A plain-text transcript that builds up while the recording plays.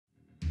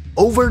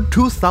Over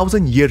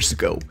 2,000 years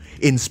ago,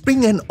 in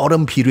Spring and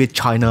Autumn period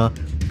China,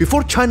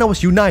 before China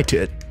was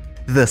united,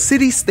 the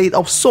city-state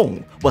of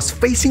Song was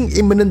facing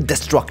imminent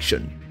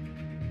destruction.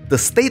 The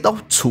state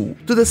of Chu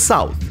to the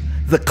south,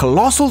 the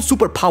colossal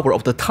superpower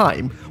of the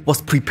time,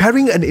 was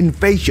preparing an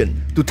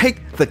invasion to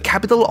take the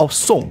capital of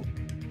Song.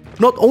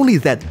 Not only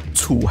that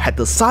Chu had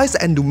the size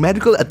and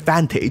numerical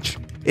advantage,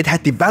 it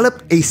had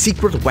developed a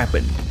secret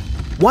weapon,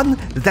 one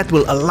that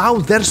will allow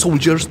their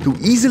soldiers to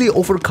easily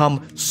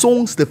overcome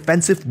Song's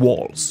defensive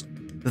walls,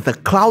 the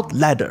Cloud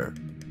Ladder.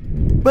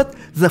 But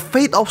the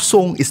fate of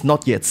Song is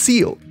not yet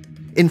sealed.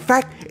 In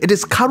fact, it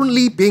is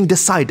currently being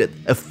decided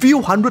a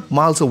few hundred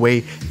miles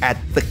away at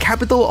the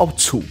capital of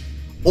Chu,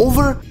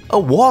 over a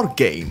war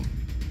game.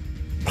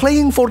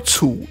 Playing for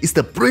Chu is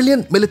the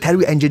brilliant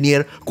military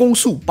engineer Gong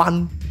Su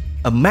Ban,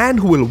 a man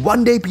who will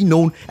one day be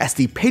known as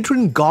the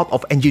patron god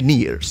of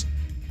engineers.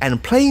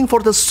 And playing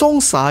for the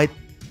Song side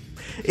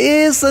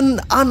is an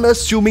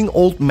unassuming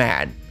old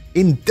man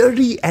in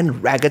dirty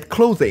and ragged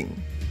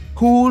clothing,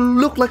 who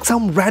look like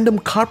some random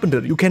carpenter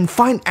you can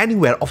find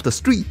anywhere off the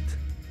street.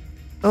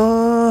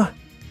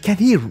 Can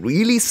he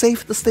really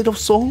save the state of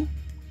Song?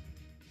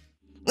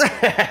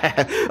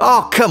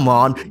 Oh, come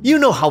on, you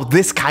know how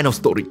this kind of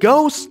story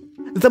goes.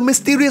 The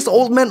mysterious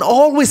old man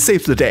always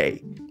saves the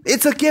day.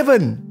 It's a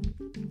given.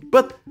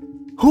 But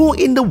who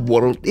in the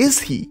world is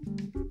he?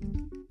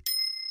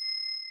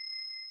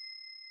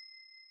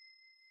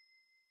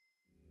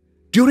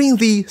 During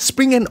the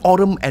Spring and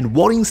Autumn and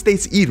Warring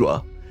States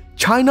era,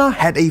 China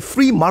had a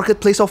free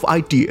marketplace of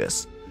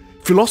ideas.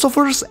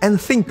 Philosophers and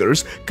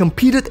thinkers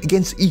competed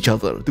against each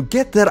other to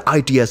get their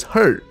ideas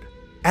heard,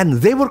 and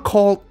they were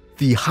called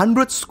the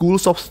 100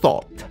 Schools of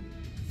Thought.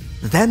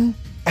 Then,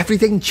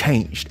 everything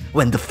changed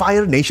when the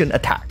Fire Nation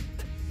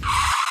attacked.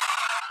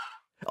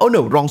 Oh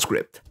no, wrong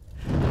script.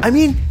 I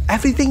mean,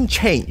 everything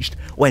changed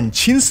when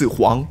Qin Shi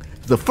Huang,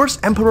 the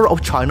first emperor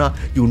of China,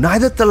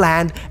 united the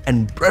land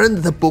and burned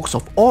the books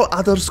of all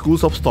other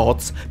schools of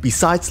thoughts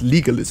besides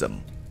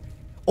legalism.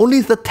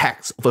 Only the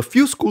texts of a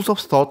few schools of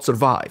thought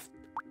survived,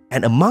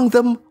 and among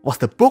them was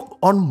the book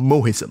on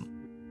Mohism,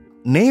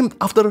 named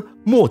after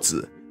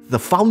Mozi, the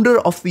founder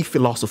of the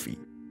philosophy.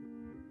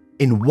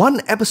 In one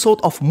episode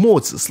of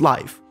Mozi's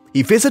life,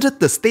 he visited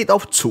the state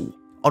of Chu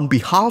on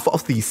behalf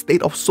of the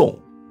state of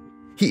Song.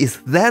 He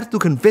is there to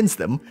convince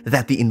them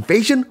that the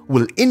invasion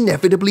will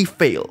inevitably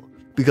fail,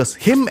 because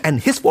him and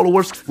his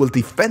followers will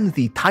defend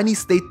the tiny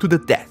state to the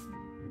death.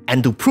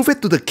 And to prove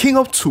it to the king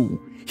of Chu,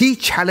 he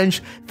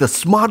challenged the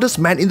smartest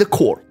man in the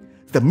court,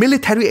 the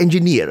military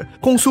engineer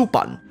Gong Su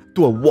Ban,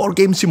 to a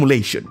wargame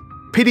simulation,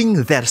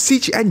 pitting their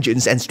siege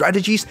engines and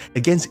strategies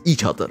against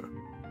each other.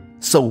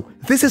 So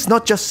this is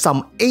not just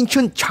some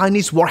ancient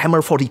Chinese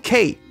Warhammer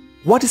 40k.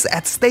 What is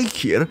at stake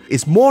here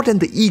is more than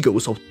the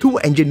egos of two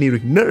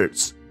engineering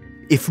nerds.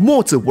 If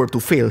Mozi were to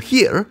fail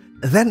here,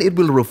 then it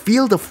will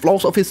reveal the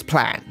flaws of his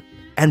plan,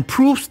 and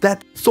proves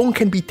that Song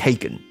can be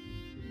taken.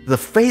 The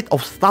fate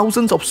of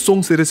thousands of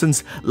Song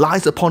citizens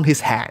lies upon his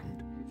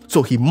hand,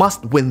 so he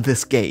must win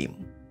this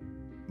game.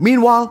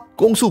 Meanwhile,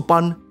 Gong Su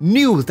Ban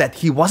knew that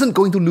he wasn't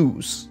going to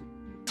lose.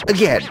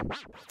 Again,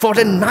 for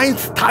the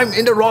 9th time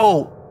in a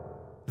row!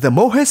 The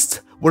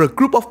Mohists were a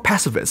group of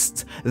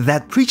pacifists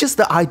that preaches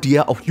the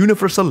idea of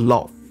universal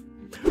love,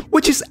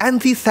 which is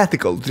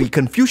antithetical to the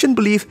Confucian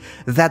belief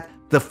that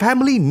the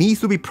family needs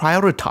to be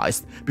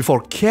prioritized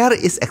before care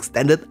is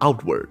extended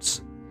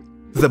outwards.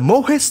 The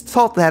Mohists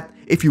thought that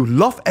if you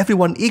love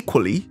everyone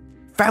equally,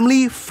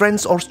 family,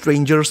 friends or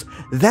strangers,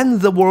 then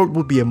the world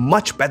would be a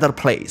much better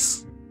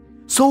place.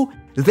 So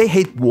they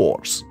hate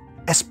wars,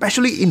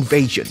 especially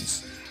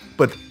invasions.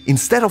 But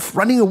instead of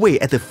running away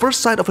at the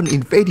first sight of an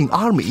invading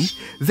army,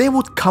 they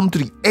would come to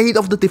the aid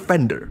of the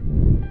defender.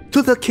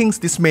 To the king's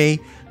dismay,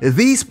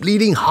 these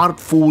bleeding heart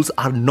fools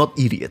are not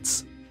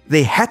idiots.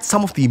 They had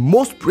some of the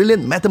most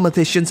brilliant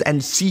mathematicians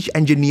and siege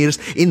engineers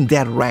in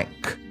their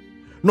rank.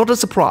 Not a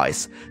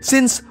surprise,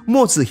 since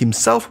Mozi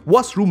himself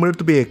was rumored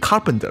to be a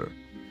carpenter,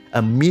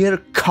 a mere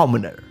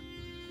commoner.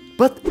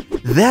 But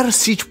their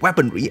siege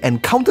weaponry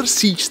and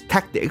counter-siege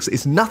tactics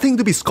is nothing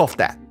to be scoffed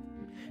at.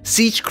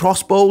 Siege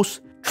crossbows,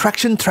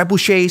 traction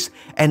trebuchets,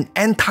 and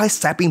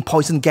anti-sapping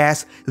poison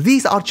gas,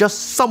 these are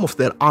just some of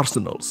their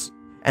arsenals.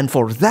 And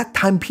for that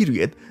time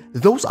period,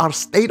 those are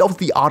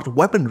state-of-the-art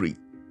weaponry.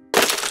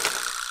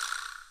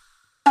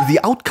 The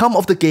outcome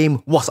of the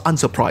game was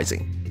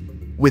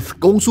unsurprising. With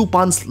Gong Su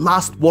Ban's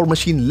last war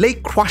machine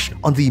leg crushed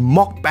on the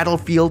mock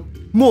battlefield,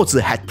 Mozi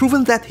had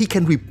proven that he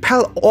can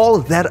repel all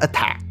their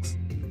attacks.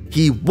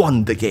 He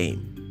won the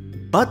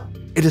game. But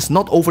it is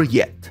not over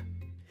yet.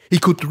 He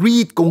could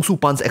read Gong Su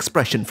Ban's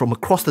expression from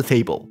across the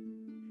table.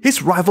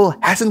 His rival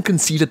hasn't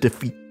conceded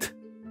defeat.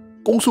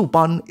 Gong Su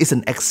Ban is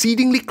an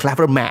exceedingly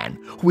clever man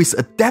who is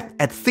adept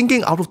at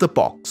thinking out of the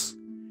box.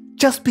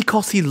 Just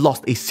because he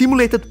lost a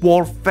simulated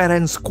war fair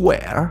and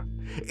square,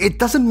 it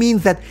doesn't mean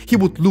that he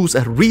would lose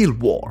a real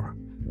war,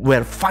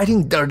 where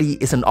fighting dirty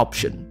is an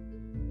option.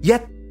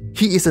 Yet,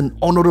 he is an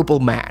honorable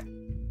man.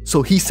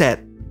 So he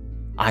said,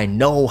 "I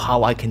know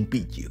how I can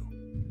beat you,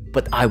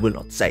 but I will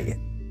not say it."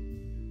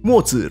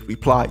 Mozi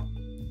replied,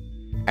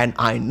 "And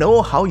I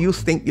know how you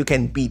think you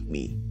can beat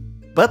me,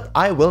 but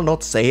I will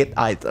not say it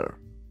either."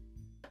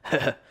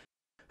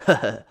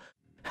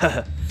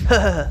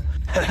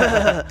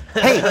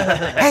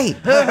 Hey,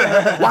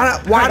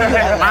 why are you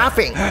all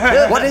laughing?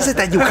 What is it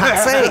that you can't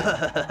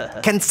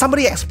say? Can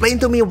somebody explain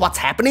to me what's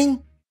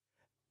happening?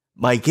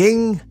 My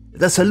king,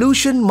 the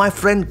solution my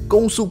friend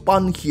Gongsu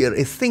Pan here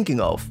is thinking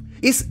of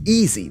is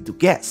easy to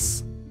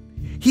guess.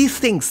 He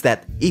thinks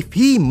that if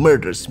he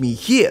murders me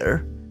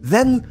here,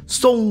 then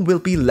Song will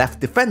be left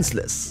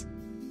defenseless.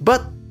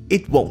 But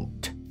it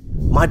won't.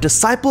 My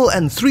disciple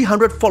and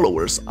 300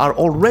 followers are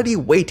already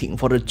waiting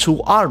for the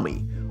Chu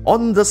army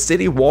on the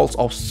city walls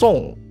of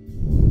Song.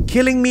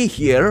 Killing me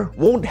here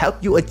won't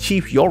help you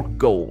achieve your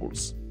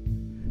goals.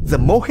 The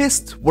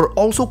Mohists were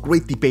also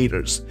great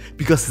debaters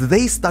because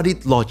they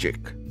studied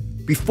logic.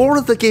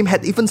 Before the game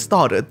had even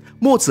started,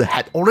 Mozi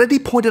had already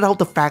pointed out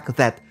the fact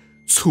that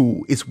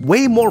Chu is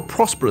way more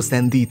prosperous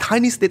than the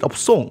tiny state of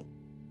Song.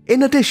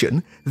 In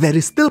addition, there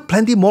is still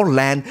plenty more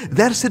land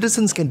their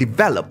citizens can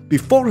develop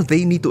before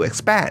they need to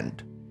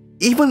expand.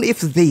 Even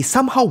if they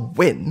somehow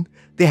win,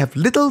 they have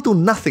little to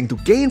nothing to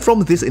gain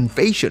from this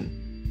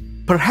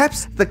invasion.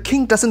 Perhaps the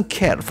king doesn't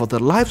care for the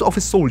lives of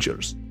his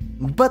soldiers,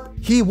 but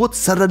he would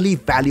certainly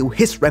value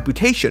his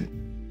reputation.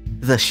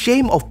 The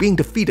shame of being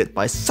defeated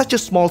by such a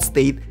small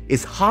state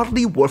is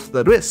hardly worth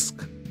the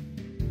risk.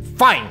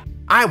 Fine,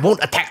 I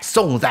won't attack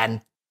Song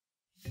then.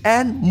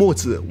 And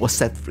Mozi was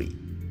set free.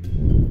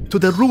 To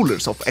the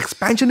rulers of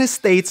expansionist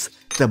states,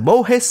 the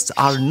Mohists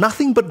are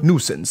nothing but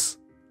nuisance.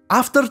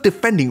 After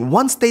defending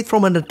one state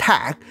from an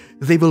attack,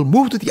 they will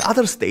move to the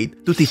other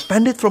state to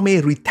defend it from a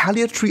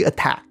retaliatory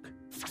attack.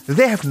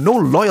 They have no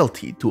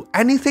loyalty to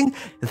anything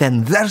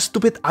than their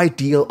stupid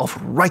ideal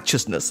of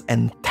righteousness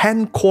and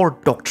 10 core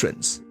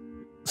doctrines.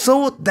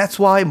 So that's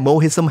why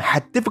Mohism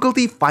had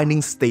difficulty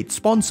finding state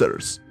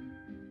sponsors.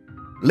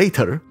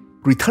 Later,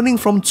 returning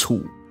from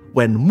Chu,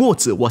 when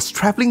Mozi was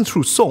traveling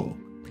through Song,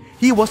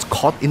 he was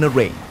caught in a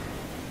rain.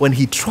 When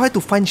he tried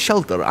to find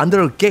shelter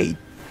under a gate,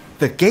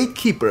 the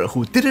gatekeeper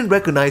who didn't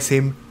recognize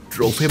him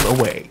drove him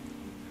away.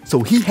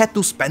 So he had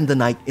to spend the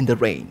night in the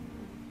rain.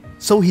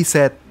 So he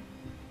said,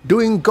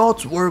 "Doing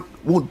God's work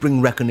won't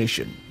bring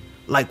recognition,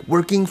 like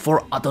working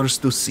for others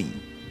to see."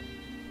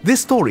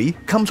 This story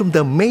comes from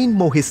the main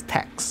Mohist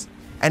text,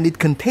 and it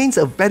contains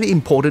a very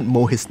important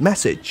Mohist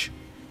message.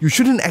 You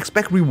shouldn't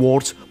expect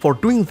rewards for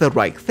doing the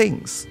right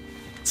things.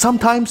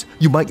 Sometimes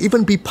you might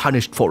even be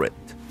punished for it.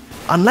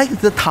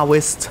 Unlike the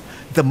Taoists,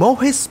 the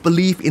Mohists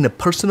believe in a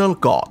personal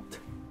God.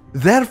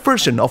 Their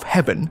version of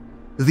heaven,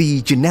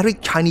 the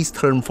generic Chinese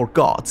term for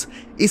gods,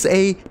 is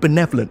a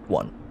benevolent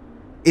one.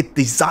 It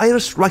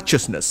desires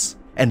righteousness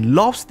and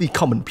loves the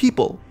common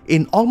people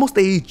in almost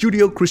a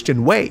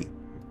Judeo-Christian way.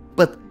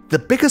 But the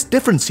biggest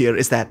difference here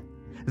is that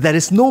there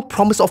is no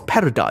promise of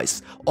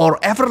paradise or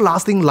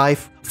everlasting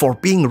life for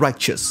being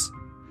righteous.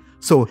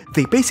 So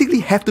they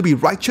basically have to be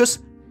righteous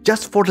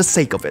just for the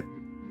sake of it.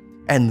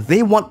 And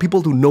they want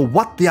people to know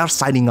what they are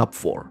signing up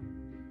for.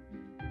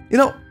 You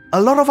know,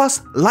 a lot of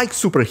us like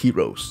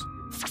superheroes,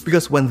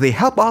 because when they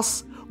help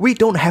us, we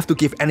don't have to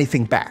give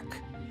anything back,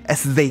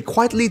 as they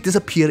quietly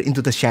disappear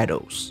into the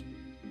shadows.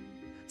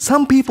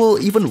 Some people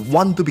even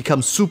want to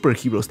become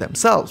superheroes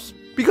themselves,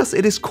 because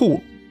it is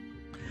cool.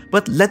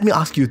 But let me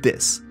ask you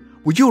this,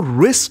 would you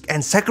risk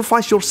and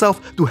sacrifice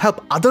yourself to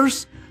help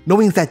others,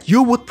 knowing that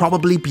you would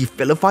probably be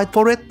vilified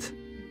for it?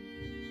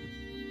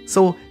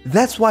 So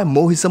that's why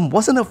Mohism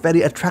wasn't a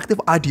very attractive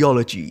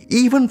ideology,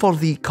 even for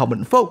the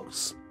common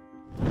folks.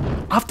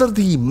 After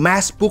the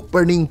mass book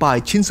burning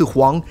by Qin Shi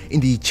Huang in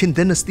the Qin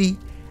dynasty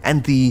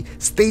and the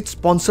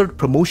state-sponsored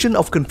promotion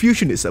of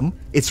Confucianism,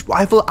 its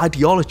rival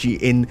ideology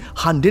in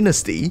Han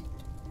dynasty,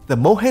 the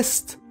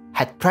Mohists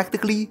had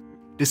practically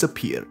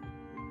disappeared.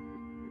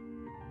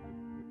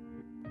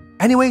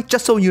 Anyway,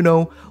 just so you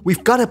know,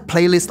 we've got a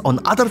playlist on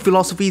other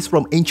philosophies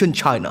from ancient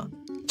China.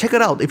 Check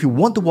it out if you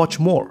want to watch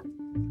more.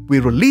 We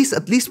release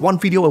at least one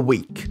video a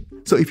week,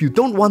 so if you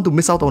don't want to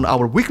miss out on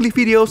our weekly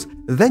videos,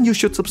 then you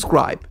should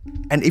subscribe.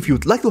 And if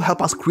you'd like to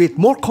help us create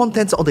more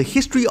contents on the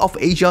history of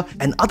Asia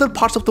and other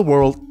parts of the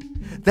world,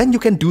 then you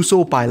can do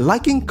so by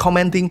liking,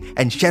 commenting,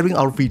 and sharing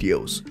our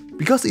videos,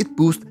 because it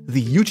boosts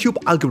the YouTube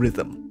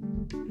algorithm.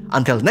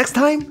 Until next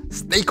time,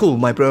 stay cool,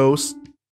 my bros!